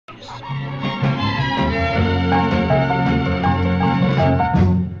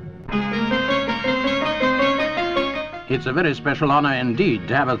It's a very special honour indeed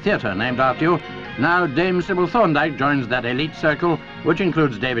to have a theatre named after you. Now Dame Sybil Thorndike joins that elite circle, which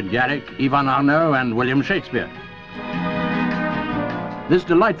includes David Garrick, Yvonne Arnaud and William Shakespeare. This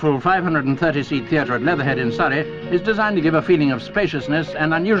delightful 530-seat theatre at Leatherhead in Surrey is designed to give a feeling of spaciousness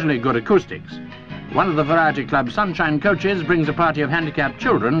and unusually good acoustics. One of the Variety Club's Sunshine coaches brings a party of handicapped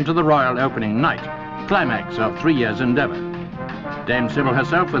children to the royal opening night, climax of 3 years' endeavour. Dame Sybil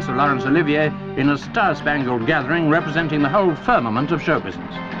herself with Sir Laurence Olivier in a star-spangled gathering representing the whole firmament of show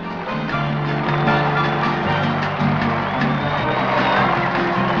business.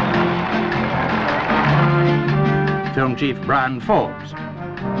 Film Chief Brian Forbes.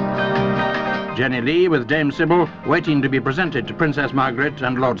 Jenny Lee with Dame Sybil waiting to be presented to Princess Margaret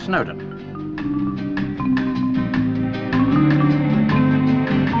and Lord Snowdon.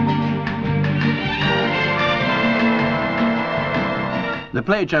 The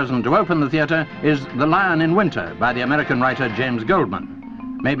play chosen to open the theatre is The Lion in Winter by the American writer James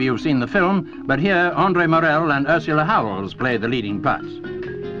Goldman. Maybe you've seen the film, but here André Morel and Ursula Howells play the leading parts.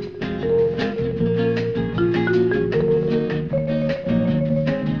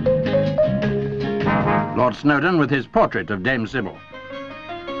 Lord Snowdon with his portrait of Dame Sybil.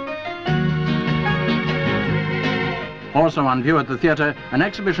 Also on view at the theatre, an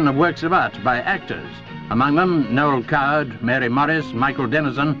exhibition of works of art by actors. Among them, Noel Coward, Mary Morris, Michael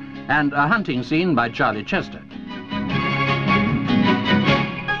Dennison, and a hunting scene by Charlie Chester.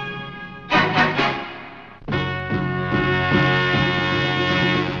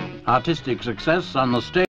 Artistic success on the stage.